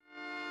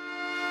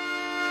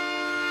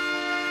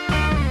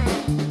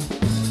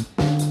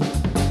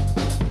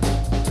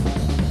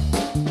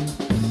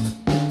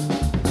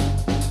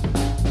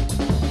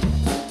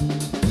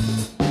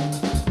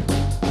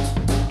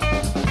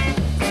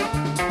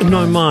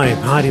No mai,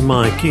 haere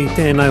mai, ki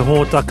tēnau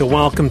hōtaka.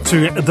 Welcome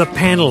to the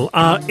panel,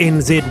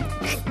 RNZ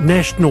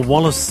National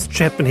Wallace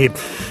Chapman here.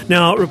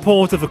 Now,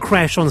 report of a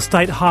crash on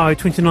State Highway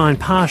 29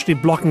 partially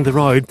blocking the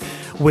road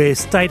where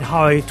State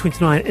Highway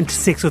 29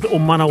 intersects with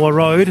Omanawa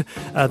Road.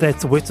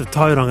 That's west of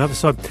Tauranga.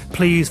 So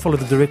please follow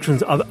the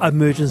directions of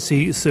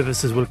emergency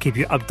services. We'll keep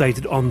you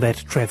updated on that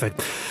traffic.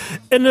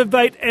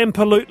 Innovate and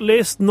pollute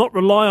less, not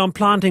rely on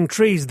planting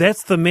trees.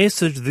 That's the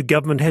message. The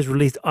government has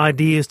released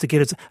ideas to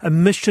get its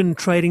emission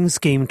trading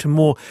scheme to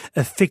more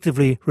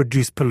effectively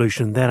reduce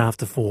pollution. That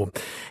after 4.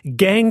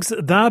 Gangs,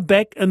 they're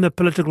back in the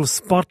political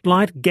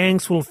spotlight.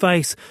 Gangs will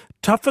face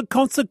tougher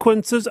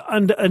consequences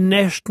under a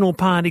National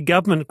Party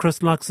government, Chris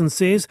Luxon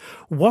says.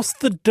 What's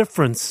the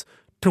difference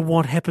to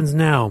what happens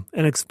now?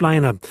 An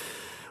explainer.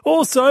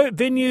 Also,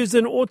 venues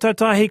in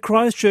Ōtautahi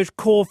Christchurch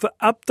call for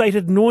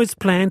updated noise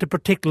plan to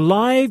protect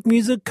live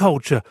music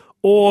culture.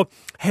 Or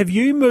have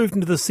you moved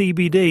into the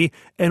CBD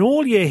and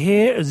all you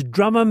hear is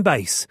drum and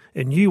bass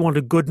and you want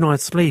a good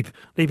night's sleep?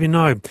 Let me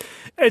know.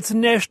 It's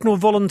National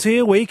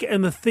Volunteer Week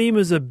and the theme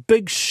is a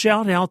big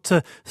shout out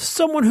to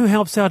someone who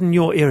helps out in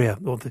your area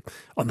or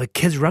on the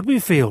kids' rugby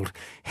field,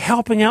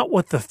 helping out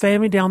with the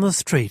family down the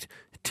street.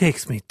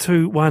 Text me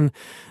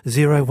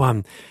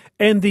 2101.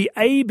 And the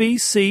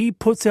ABC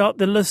puts out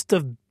the list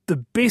of the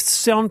best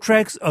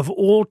soundtracks of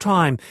all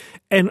time.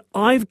 And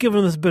I've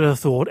given this a bit of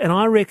thought, and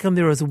I reckon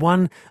there is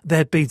one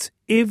that beats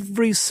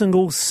every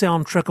single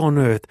soundtrack on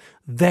earth.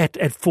 That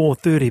at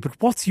 4:30. But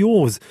what's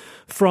yours?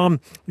 From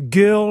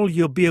Girl,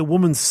 You'll Be a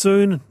Woman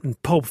Soon in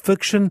Pulp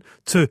Fiction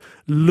to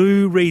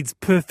Lou Reed's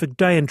Perfect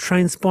Day in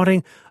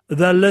Trainspotting,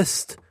 the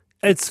list,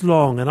 it's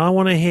long, and I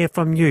want to hear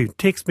from you.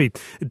 Text me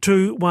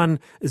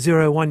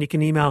 2101. You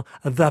can email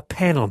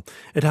thepanel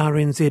at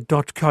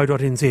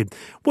rnz.co.nz.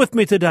 With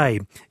me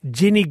today,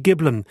 Jenni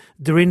Giblin,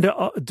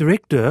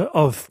 Director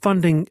of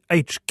Funding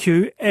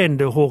HQ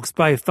and a Hawke's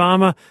Bay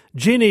farmer.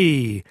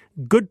 Jenni,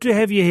 good to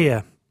have you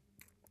here.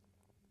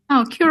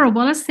 Oh, kia ora,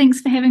 Wallace.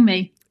 Thanks for having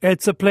me.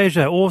 It's a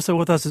pleasure. Also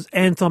with us is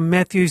Anton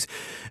Matthews,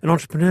 an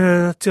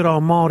entrepreneur, Te Reo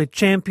Māori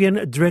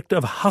champion, director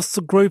of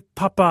Hustle Group,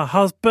 Papa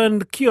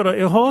Husband. Kia ora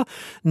iho.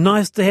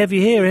 Nice to have you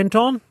here,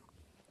 Anton.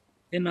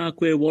 Tēnā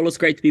koe, Wallace.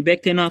 Great to be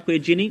back. Tēnā koe,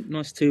 Jenni.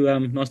 Nice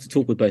to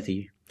talk with both of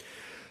you.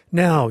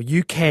 Now,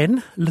 you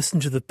can listen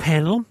to the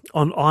panel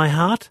on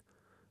iHeart,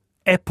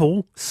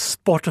 Apple,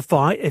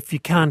 Spotify, if you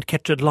can't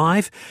catch it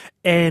live,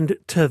 and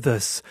to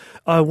this.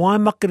 A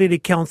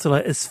Waimakariri councillor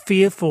is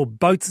fearful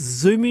boats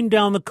zooming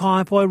down the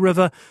Kaiapoi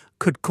River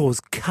could cause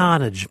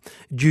carnage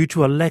due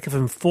to a lack of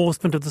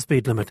enforcement of the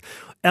speed limit.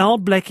 Al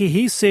Blackie,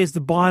 he says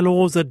the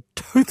bylaws are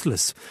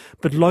toothless,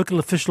 but local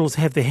officials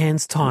have their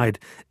hands tied.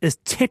 It's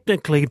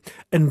technically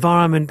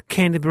Environment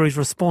Canterbury's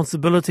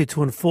responsibility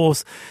to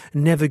enforce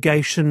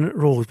navigation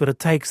rules, but it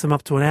takes them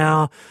up to an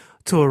hour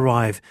to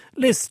arrive.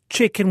 Let's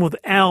check in with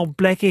Al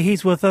Blackie.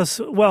 He's with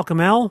us.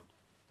 Welcome, Al.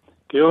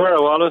 Kia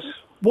ora, Wallace.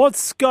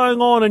 What's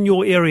going on in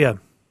your area?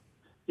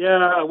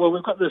 Yeah, well,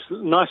 we've got this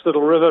nice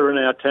little river in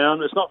our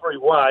town. It's not very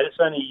wide. It's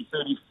only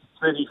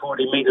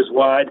 40 metres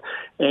wide,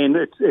 and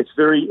it's a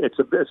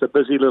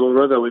busy little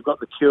river. We've got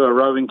the Cure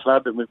Rowing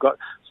Club, and we've got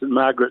St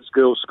Margaret's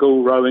Girls'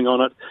 School rowing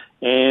on it,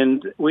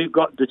 and we've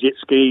got the jet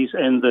skis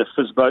and the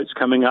fizz boats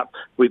coming up.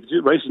 We've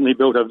recently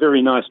built a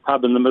very nice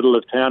pub in the middle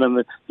of town, and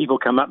the people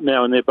come up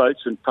now in their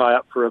boats and tie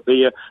up for a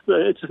beer.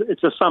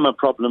 It's a summer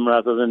problem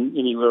rather than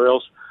anywhere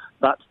else,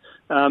 but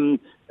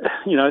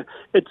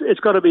it's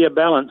got to be a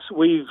balance.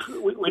 We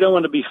don't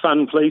want to be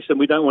fun police and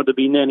we don't want to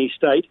be nanny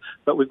state,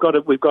 but we've got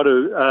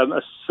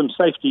some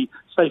safety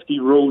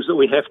rules that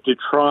we have to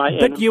try.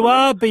 But you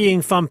are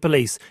being fun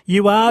police.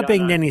 You are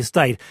being nanny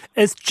state.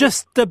 It's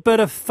just a bit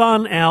of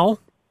fun, Al.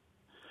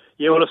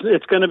 Yeah, well, it's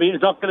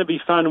not going to be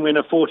fun when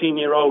a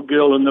 14-year-old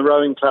girl in the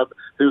rowing club,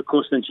 who of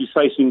course then she's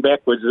facing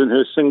backwards in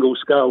her single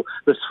scull.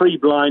 There's 3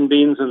 blind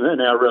bends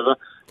in our river,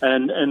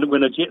 and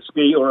when a jet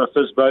ski or a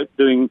fizz boat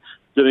doing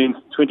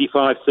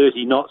 25,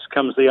 30 knots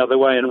comes the other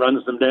way and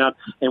runs them down.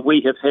 And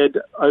we have had,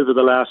 over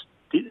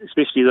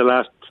especially the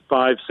last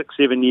 5, 6,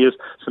 7 years,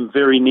 some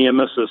very near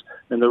misses.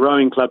 And the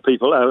rowing club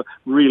people are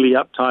really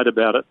uptight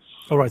about it.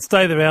 All right,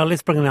 stay there, Al.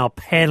 Let's bring in our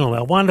panel,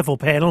 our wonderful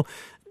panel.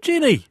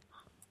 Jenni.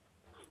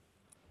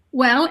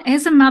 Well,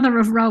 as a mother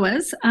of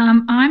rowers,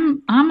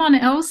 I'm on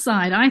Al's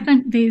side. I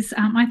think this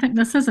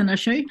is an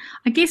issue.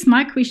 I guess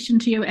my question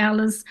to you, Al,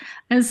 is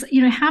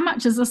how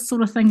much is this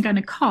sort of thing going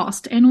to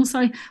cost, and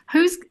also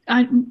who's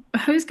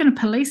going to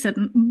police it,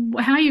 and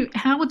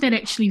how would that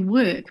actually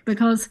work?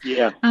 Because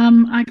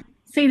I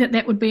see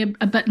that would be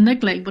a bit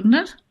niggly, wouldn't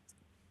it?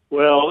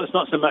 Well, it's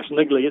not so much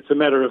niggly. It's a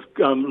matter of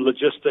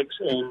logistics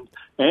and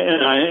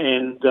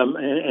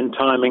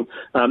timing.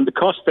 The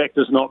cost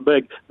factor is not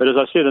big, but as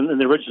I said in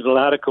the original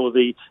article,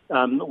 we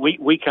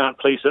can't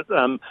police it.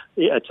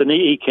 It's an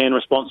ECAN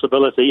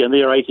responsibility, and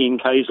they're 18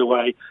 k's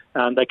away.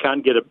 They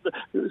can't get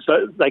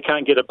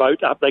a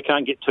boat up. They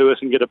can't get to us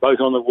and get a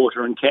boat on the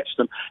water and catch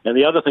them. And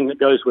the other thing that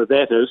goes with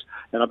that is,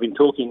 and I've been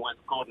talking with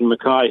Gordon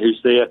Mackay,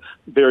 who's their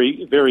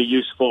very, very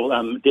useful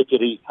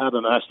deputy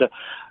harbour master.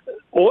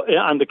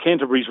 Under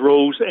Canterbury's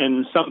rules,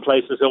 and some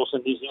places else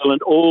in New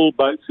Zealand, all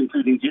boats,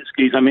 including jet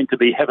skis, are meant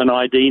to have an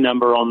ID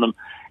number on them.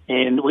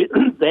 And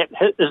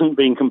that isn't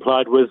being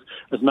complied with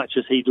as much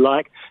as he'd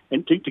like.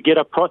 And to get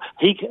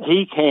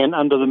he can,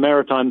 under the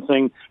maritime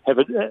thing,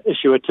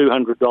 issue a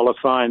 $200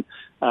 fine.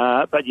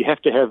 But you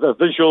have to have a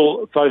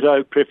visual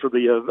photo,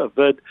 preferably a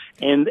vid,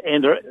 and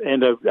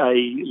a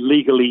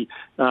legally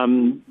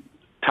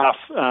tough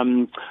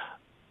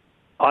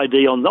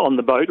ID on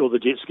the boat or the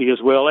jet ski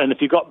as well. And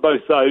if you've got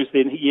both those,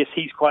 then yes,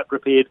 he's quite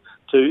prepared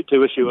to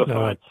issue a fine.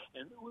 Right.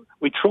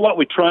 What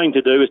we're trying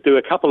to do is do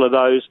a couple of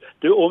those,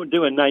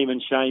 do a name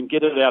and shame,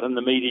 get it out in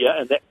the media,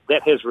 and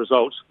that has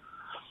results.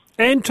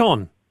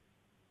 Anton.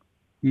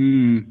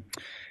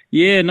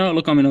 Yeah, no,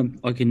 look, I mean,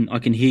 I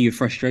can hear your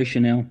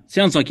frustration now.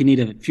 Sounds like you need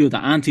a few of the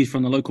aunties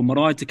from the local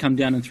marae to come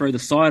down and throw the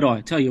side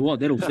eye. Tell you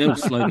what, that'll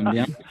slow them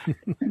down.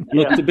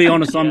 Look, to be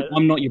honest,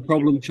 I'm not your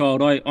problem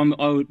child.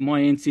 My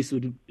ancestor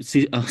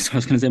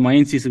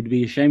would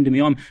be ashamed of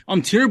me.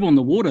 I'm terrible in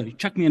the water.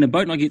 Chuck me in a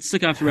boat and I get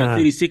sick after about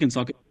 30 seconds.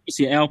 So I can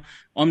see Al.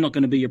 I'm not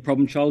going to be your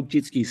problem child.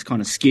 Jet skis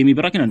kind of scare me,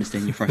 but I can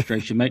understand your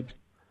frustration, mate.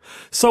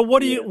 So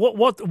what do you,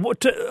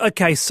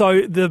 okay,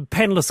 so the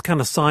panellists kind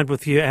of side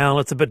with you, Al.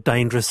 It's a bit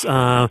dangerous,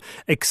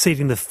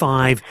 exceeding the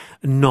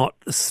 5-knot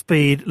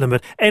speed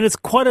limit. And it's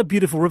quite a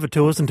beautiful river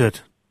too, isn't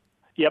it?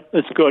 Yep,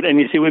 it's good. And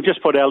you see, we've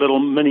just put our little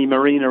mini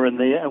marina in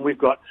there, and we've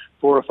got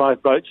 4 or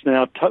 5 boats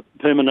now,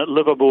 permanent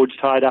liverboards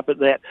tied up at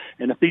that.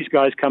 And if these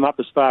guys come up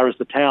as far as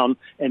the town,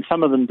 and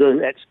some of them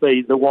do at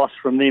speed, the wash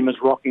from them is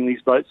rocking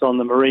these boats on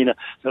the marina.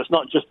 So it's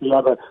not just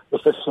the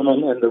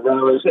fishermen and the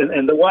rowers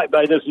and the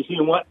whitebaiters. You see,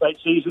 in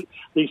whitebait season,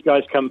 these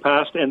guys come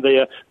past and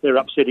they're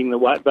upsetting the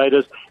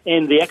whitebaiters,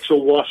 and the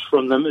actual wash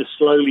from them is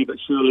slowly but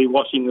surely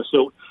washing the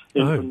silt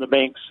from the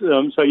banks.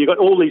 So you've got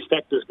all these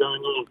factors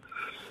going on.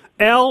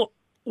 Al,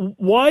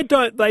 why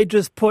don't they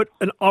just put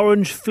an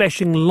orange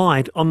flashing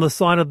light on the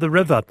side of the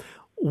river?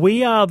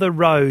 We are the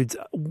roads,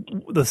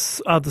 the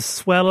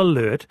swell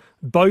alert,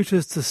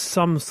 boaters to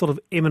some sort of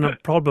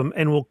imminent problem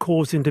and will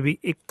cause them to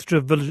be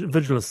extra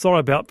vigilant. Sorry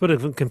about a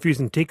bit of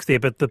confusing text there,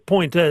 but the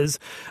point is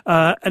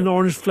an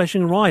orange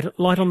flashing light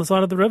on the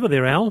side of the river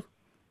there, Al.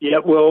 Yeah,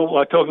 well, I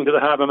was talking to the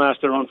harbour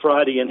master on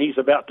Friday, and he's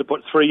about to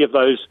put 3 of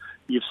those.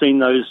 You've seen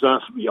those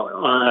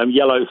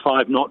yellow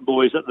 5-knot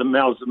buoys at the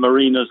mouths of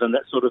marinas and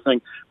that sort of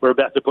thing. We're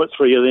about to put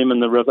 3 of them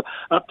in the river.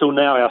 Up till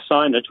now, our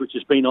signage, which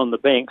has been on the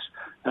banks,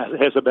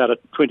 has about a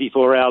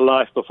 24-hour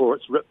life before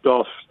it's ripped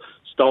off,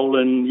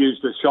 stolen,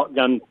 used as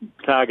shotgun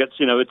targets.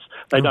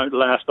 They don't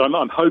last.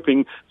 I'm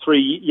hoping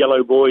 3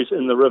 yellow buoys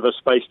in the river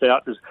spaced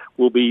out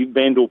will be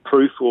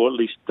vandal-proof, or at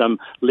least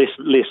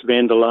less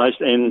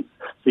vandalised, and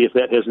see if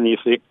that has any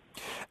effect.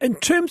 In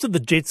terms of the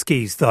jet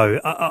skis, though,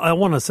 I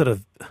want to sort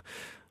of...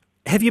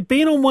 Have you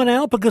been on one,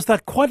 Al? Because they're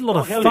quite a lot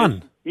of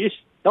fun. Yes.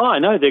 Oh, I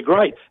know, they're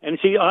great. And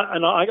see,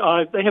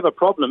 they have a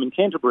problem in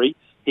Canterbury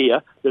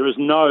here. There is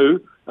no...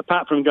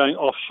 Apart from going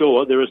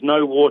offshore, there is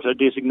no water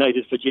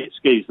designated for jet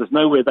skis. There's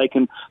nowhere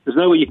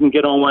you can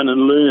get on one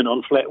and learn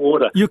on flat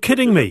water. You're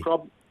kidding me.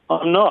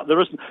 I'm not.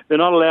 They're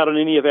not allowed on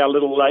any of our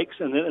little lakes,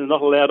 and they're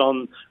not allowed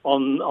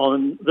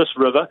on this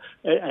river,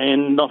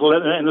 and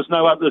there's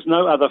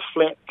no other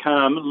flat,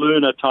 calm,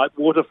 learner type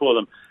water for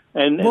them.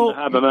 And the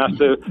harbour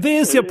master.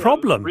 There's your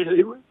problem.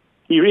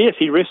 He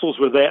wrestles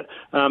with that.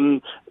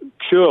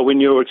 Sure,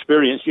 when you're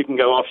experienced, you can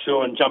go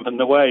offshore and jump in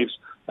the waves.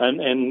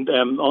 And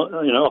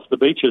off the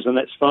beaches, and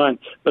that's fine.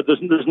 But there's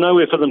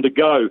nowhere for them to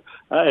go,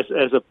 as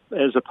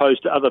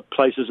opposed to other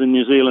places in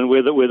New Zealand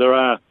where there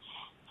are.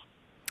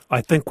 I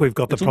think we've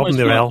got the problem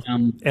there, Al.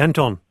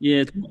 Anton.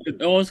 Yeah,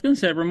 I was going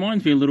to say, it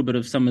reminds me a little bit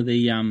of some of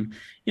the,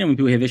 when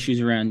people have issues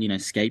around,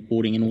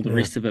 skateboarding and all the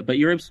rest of it. But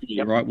you're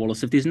absolutely right,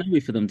 Wallace. If there's nowhere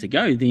for them to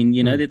go, then,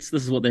 this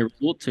is what they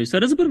resort to. So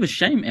it is a bit of a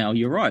shame, Al,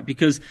 you're right,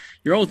 because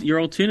your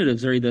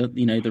alternatives are either,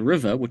 the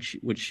river,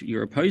 which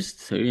you're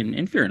opposed to,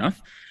 and fair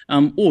enough,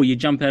 or you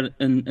jump out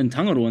in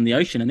Tangaroa in the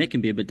ocean, and that can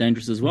be a bit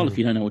dangerous as well if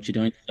you don't know what you're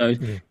doing. So,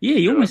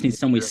 you almost need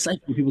somewhere safe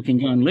where people can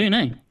go and learn,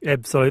 eh?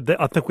 Absolutely.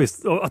 I think we've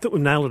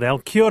nailed it, Al.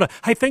 Kia ora.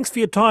 Hey, thanks for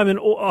your time, and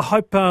I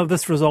hope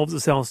this resolves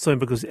itself soon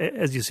because,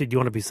 as you said, you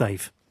want to be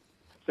safe.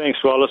 Thanks,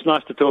 Wallace.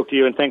 Nice to talk to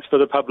you, and thanks for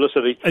the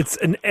publicity. It's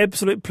an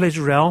absolute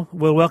pleasure, Al.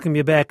 We'll welcome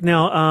you back.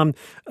 Now,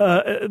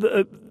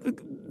 the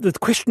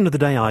question of the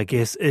day, I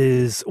guess,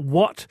 is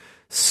what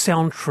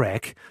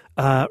soundtrack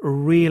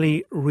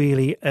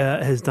really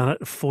has done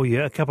it for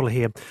you? A couple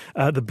here.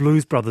 The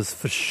Blues Brothers,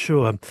 for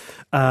sure.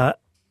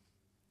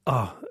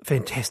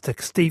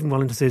 Fantastic. Stephen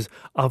Wellington says,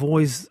 I've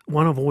always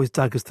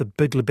dug is the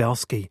Big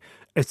Lebowski.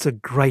 It's a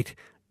great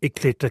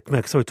eclectic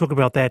mix. So we talk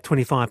about that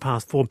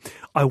 4:25.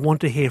 I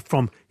want to hear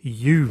from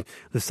you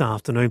this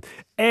afternoon.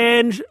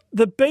 And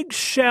the big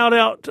shout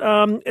out,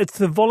 it's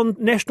the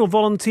National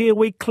Volunteer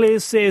Week.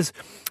 Claire says,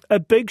 a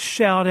big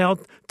shout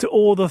out to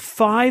all the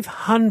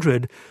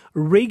 500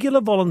 regular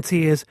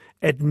volunteers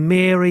at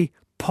Mary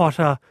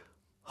Potter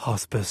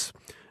Hospice.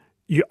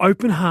 You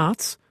open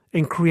hearts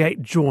and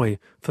create joy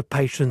for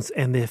patients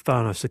and their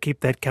whānau. So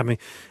keep that coming.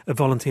 A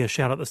volunteer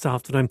shout out this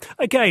afternoon.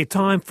 Okay,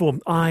 time for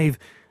I've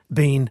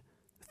Been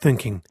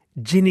Thinking.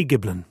 Jenni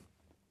Giblin.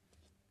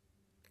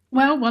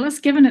 Well, Wallace,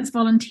 given it's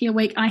Volunteer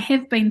Week, I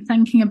have been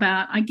thinking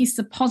about, I guess,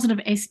 the positive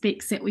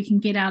aspects that we can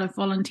get out of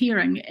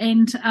volunteering.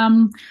 And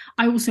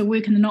I also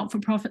work in the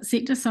not-for-profit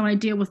sector, so I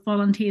deal with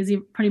volunteers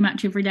pretty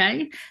much every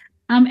day.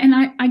 And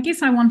I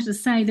guess I wanted to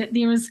say that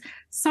there is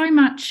so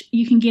much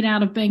you can get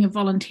out of being a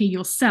volunteer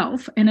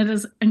yourself, and it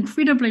is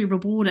incredibly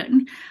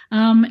rewarding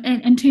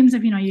in terms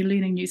of, you're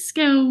learning new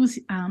skills,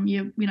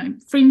 your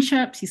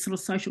friendships, your sort of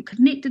social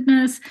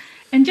connectedness,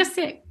 and just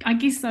that, I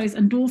guess, those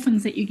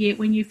endorphins that you get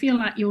when you feel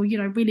like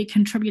you're, really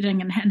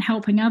contributing and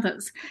helping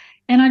others.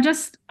 And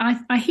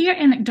I hear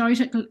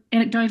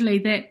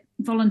anecdotally that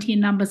volunteer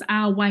numbers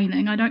are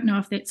waning. I don't know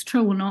if that's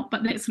true or not,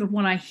 but that's sort of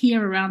what I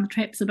hear around the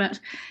traps a bit.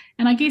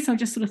 And I guess I'm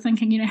just sort of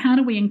thinking, how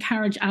do we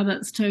encourage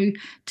others to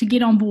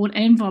get on board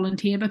and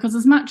volunteer? Because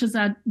as much as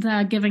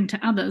they're giving to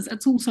others,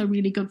 it's also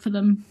really good for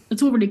them.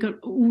 It's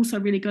also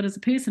really good as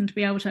a person to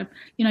be able to,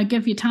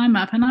 give your time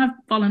up. And I've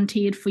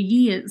volunteered for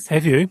years.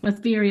 Have you?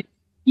 With various.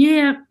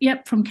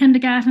 Yep, from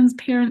kindergartens,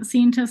 parent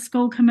centres,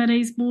 school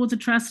committees, boards of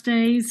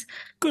trustees,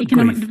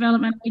 economic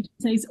development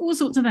agencies, all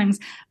sorts of things.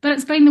 But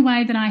it's been the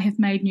way that I have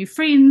made new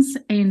friends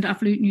and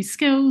I've learnt new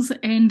skills,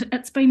 and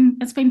it's been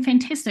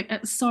fantastic.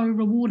 It's so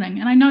rewarding.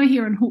 And I know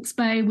here in Hawke's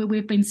Bay, where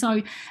we've been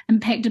so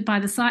impacted by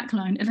the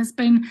cyclone, it has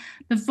been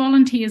the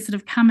volunteers that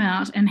have come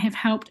out and have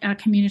helped our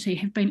community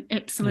have been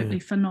absolutely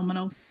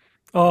phenomenal.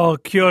 Oh,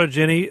 kia ora,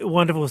 Jenni.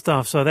 Wonderful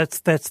stuff. So that's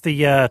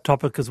the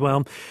topic as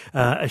well.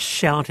 A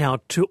shout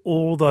out to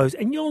all those.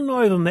 And you'll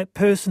know them, that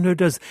person who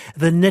does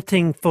the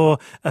knitting for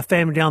a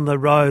family down the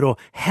road or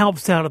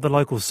helps out at the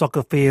local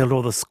soccer field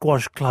or the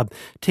squash club.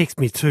 Text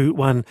me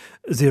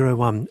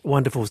 2101.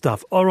 Wonderful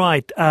stuff. All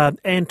right,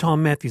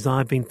 Anton Matthews,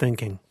 I've been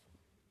thinking.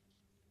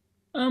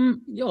 A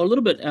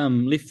little bit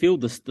left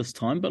field this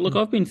time, but look,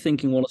 I've been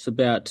thinking, Wallace,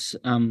 about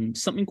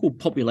something called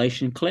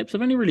population collapse.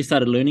 I've only really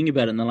started learning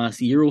about it in the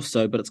last year or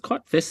so, but it's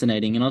quite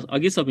fascinating. And I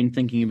guess I've been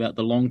thinking about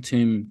the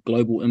long-term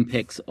global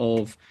impacts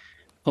of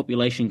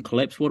population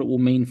collapse, what it will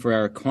mean for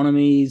our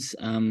economies,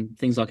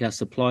 things like our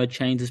supply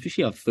chains,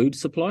 especially our food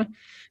supply,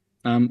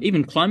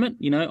 even climate.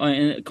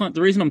 The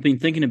reason I've been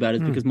thinking about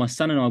it is because my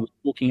son and I were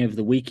talking over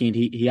the weekend.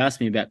 He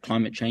asked me about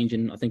climate change,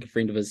 and I think a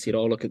friend of his said,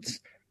 "Oh, look, it's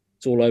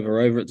all over.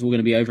 It's all going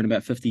to be over in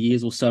about 50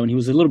 years or so." And he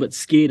was a little bit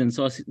scared. And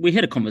so we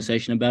had a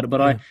conversation about it. But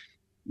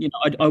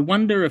I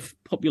wonder if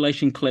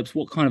population collapse,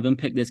 what kind of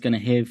impact that's going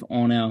to have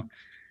on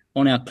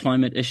our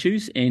climate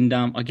issues. And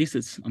I guess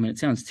it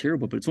sounds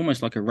terrible, but it's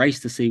almost like a race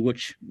to see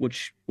which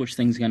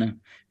thing's going to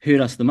hurt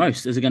us the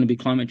most. Is it going to be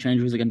climate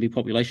change or is it going to be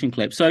population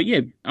collapse? So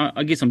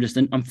I guess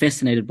I'm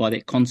fascinated by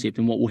that concept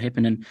and what will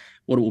happen and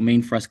what it will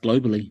mean for us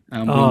globally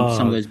when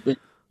some of those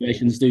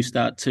populations do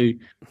start to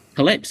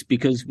collapse,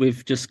 because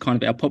we've just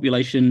kind of, our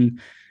population,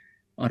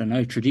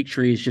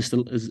 trajectory is just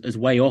is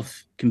way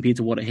off compared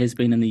to what it has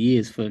been in the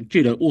years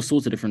due to all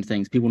sorts of different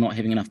things. People not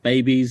having enough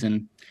babies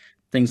and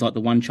things like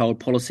the one-child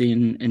policy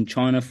in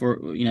China for,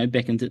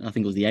 back in, I think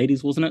it was the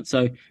 80s, wasn't it?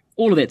 So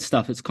all of that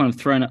stuff, it's kind of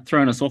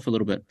thrown us off a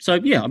little bit. So,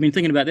 I've been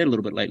thinking about that a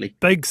little bit lately.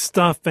 Big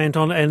stuff,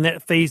 Anton, and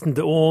that feeds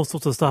into all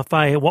sorts of stuff.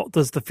 What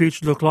does the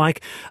future look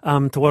like?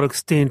 To what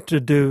extent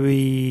do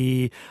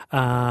we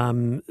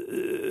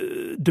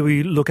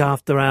look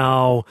after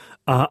our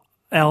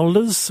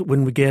elders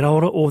when we get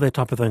older, all that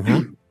type of thing,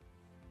 huh?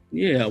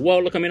 Yeah,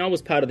 well, look, I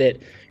was part of that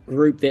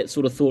group that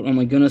sort of thought, oh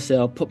my goodness,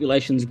 our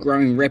population's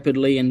growing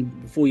rapidly,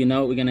 and before you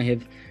know it, we're going to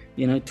have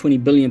 20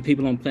 billion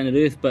people on planet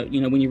Earth. But,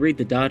 when you read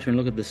the data and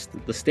look at the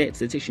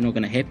stats, it's actually not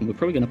going to happen. We're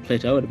probably going to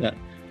plateau at about,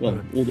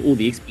 all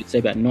the experts say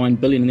about 9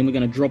 billion, and then we're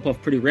going to drop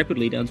off pretty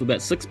rapidly down to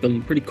about 6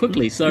 billion pretty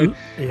quickly. So,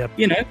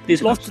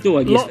 there's lots to do,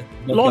 I guess.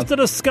 Lots to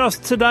discuss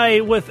today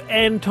with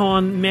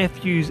Anton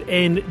Matthews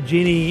and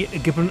Jenni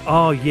Giblin.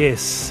 Oh,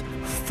 yes.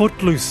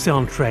 Footloose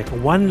soundtrack,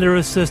 one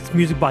lyricist,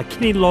 music by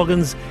Kenny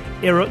Loggins,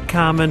 Eric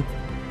Carmen,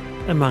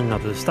 among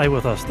others. Stay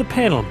with us. The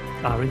Panel,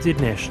 RNZ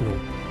National.